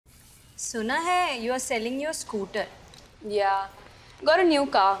सुना है you are selling your scooter. Yeah, got a new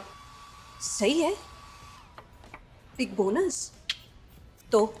car. सही है. Big bonus.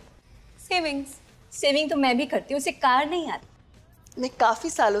 तो Savings. सेविंग तो मैं भी करती हूँ, उसे कार नहीं आती. मैं काफी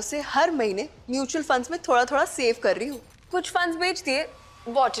सालों से हर महीने म्यूचुअल फंड्स में थोड़ा-थोड़ा सेव कर रही हूँ. कुछ फंड्स बेच दिए,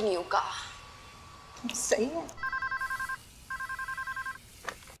 bought a new car. सही है.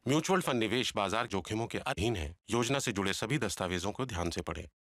 म्यूचुअल फंड निवेश बाजार जोखिमों के अधीन है. योजना से जुड़े सभी दस्तावेजों को ध्यान से पढ़ें.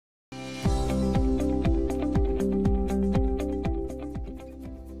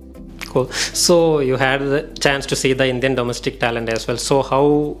 Cool. So you had the chance to see the Indian domestic talent as well. So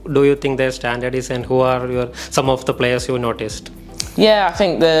how do you think their standard is, and who are some of the players you noticed? Yeah, I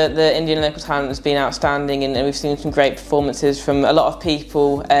think the Indian local talent has been outstanding, and we've seen some great performances from a lot of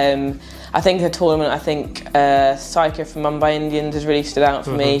people. I think the tournament, Saika from Mumbai Indians has really stood out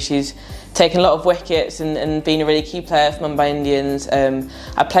for me. She's taken a lot of wickets and been a really key player for Mumbai Indians.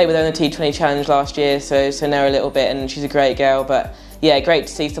 I played with her in the T20 Challenge last year, so know her a little bit, and she's a great girl. But yeah, great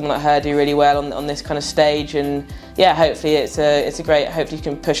to see someone like her do really well on this kind of stage, and yeah, hopefully it's a great. Hopefully you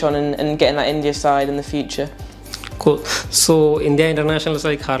can push on and get in that India side in the future. Cool. So India internationals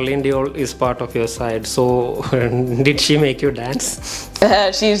like Harleen Deol is part of your side. So did she make you dance?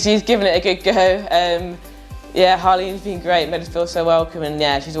 She's given it a good go. Yeah, Harleen's been great, made us feel so welcome, and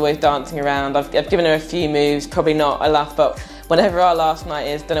yeah, she's always dancing around. I've given her a few moves, probably not enough, but whenever our last night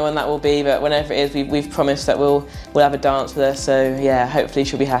is, don't know when that will be, but whenever it is, we've promised that we'll have a dance with her. So yeah, hopefully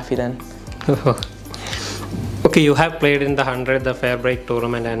she'll be happy then. Okay, you have played in the 100, the Fair Break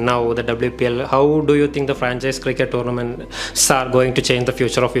tournament, and now the WPL. How do you think the franchise cricket tournaments are going to change the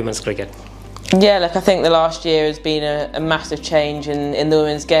future of women's cricket? Yeah, look, I think the last year has been a massive change in the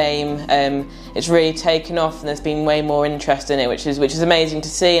women's game. It's really taken off, and there's been way more interest in it, which is amazing to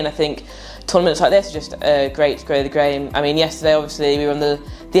see. And I think tournaments like this are just great to grow the game. I mean, yesterday obviously we were on the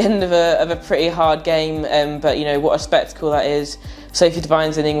end of a pretty hard game, but you know what a spectacle that is. Sophia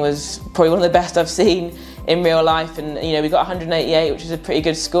Dunkley's inning was probably one of the best I've seen in real life, and you know we got 188, which is a pretty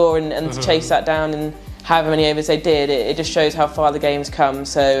good score, and to chase that down in however many overs they did, it just shows how far the game's come.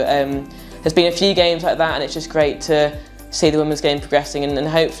 So there's been a few games like that, and it's just great to see the women's game progressing, and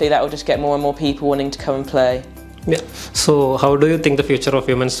hopefully that will just get more and more people wanting to come and play. Yeah. So how do you think the future of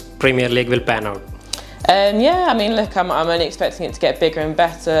Women's Premier League will pan out? Yeah, I mean, look, I'm only expecting it to get bigger and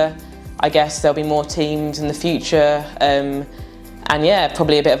better. I guess there'll be more teams in the future. And yeah,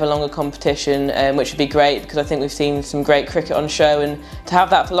 probably a bit of a longer competition, which would be great because I think we've seen some great cricket on show, and to have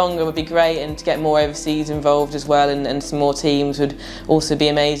that for longer would be great, and to get more overseas involved as well, and some more teams would also be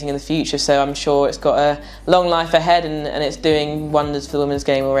amazing in the future. So I'm sure it's got a long life ahead, and it's doing wonders for the women's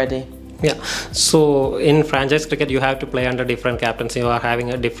game already. Yeah, so in franchise cricket you have to play under different captains. You are having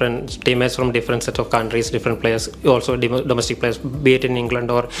a different teammates from different set of countries, different players, also domestic players, be it in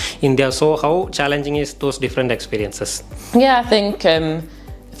England or India. So how challenging is those different experiences? Yeah, I think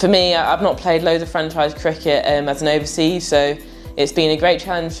for me, I've not played loads of franchise cricket as an overseas, so it's been a great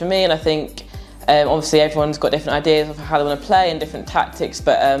challenge for me, and I think obviously everyone's got different ideas of how they want to play and different tactics,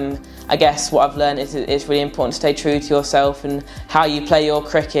 but I guess what I've learned is it's really important to stay true to yourself and how you play your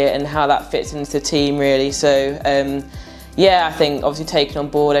cricket and how that fits into the team really. So yeah, I think obviously taking on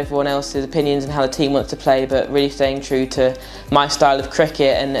board everyone else's opinions and how the team wants to play, but really staying true to my style of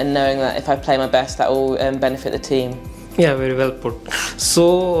cricket, and knowing that if I play my best that will benefit the team. Yeah, very well put.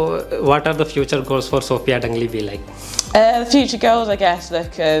 So what are the future goals for Sophia Dunkley be like? The future goals, I guess,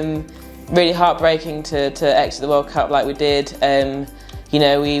 look, really heartbreaking to exit the World Cup like we did. You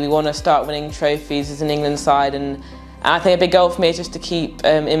know, we want to start winning trophies as an England side, and I think a big goal for me is just to keep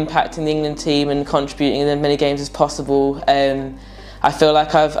impacting the England team and contributing in as many games as possible. I feel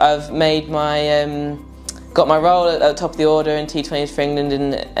like I've made my got my role at the top of the order in T20s for England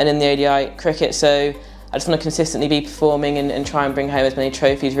and in the ODI cricket, so I just want to consistently be performing and try and bring home as many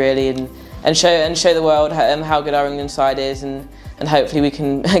trophies really, and show the world how good our England side is, and hopefully we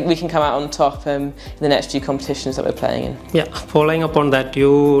can come out on top in the next few competitions that we're playing in. Yeah, following up on that,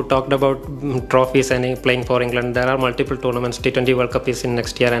 you talked about trophies and playing for England. There are multiple tournaments. T20 World Cup is in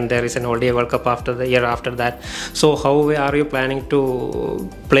next year, and there is an ODI World Cup after the year after that. So how are you planning to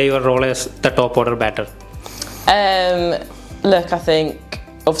play your role as the top order batter? Look, I think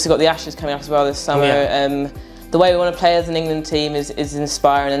obviously got the Ashes coming up as well this summer. Yeah. The way we want to play as an England team is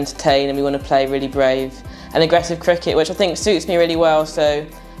inspire and entertain, and we want to play really brave and aggressive cricket, which I think suits me really well. So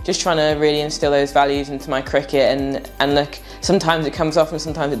just trying to really instill those values into my cricket, and look, sometimes it comes off and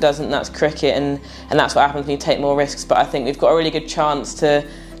sometimes it doesn't, and that's cricket, and that's what happens when you take more risks. But I think we've got a really good chance to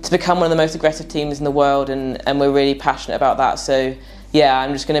become one of the most aggressive teams in the world, and we're really passionate about that. So yeah,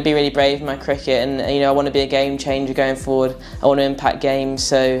 I'm just going to be really brave in my cricket, and you know, I want to be a game changer going forward. I want to impact games,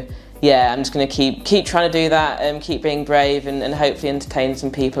 so yeah, I'm just going to keep trying to do that, keep being brave, and hopefully entertain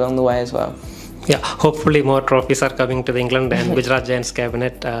some people along the way as well. Yeah, hopefully more trophies are coming to the England and Gujarat Giants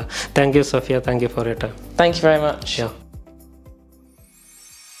cabinet. Thank you, Sophia. Thank you for your time. Thank you very much. Yeah.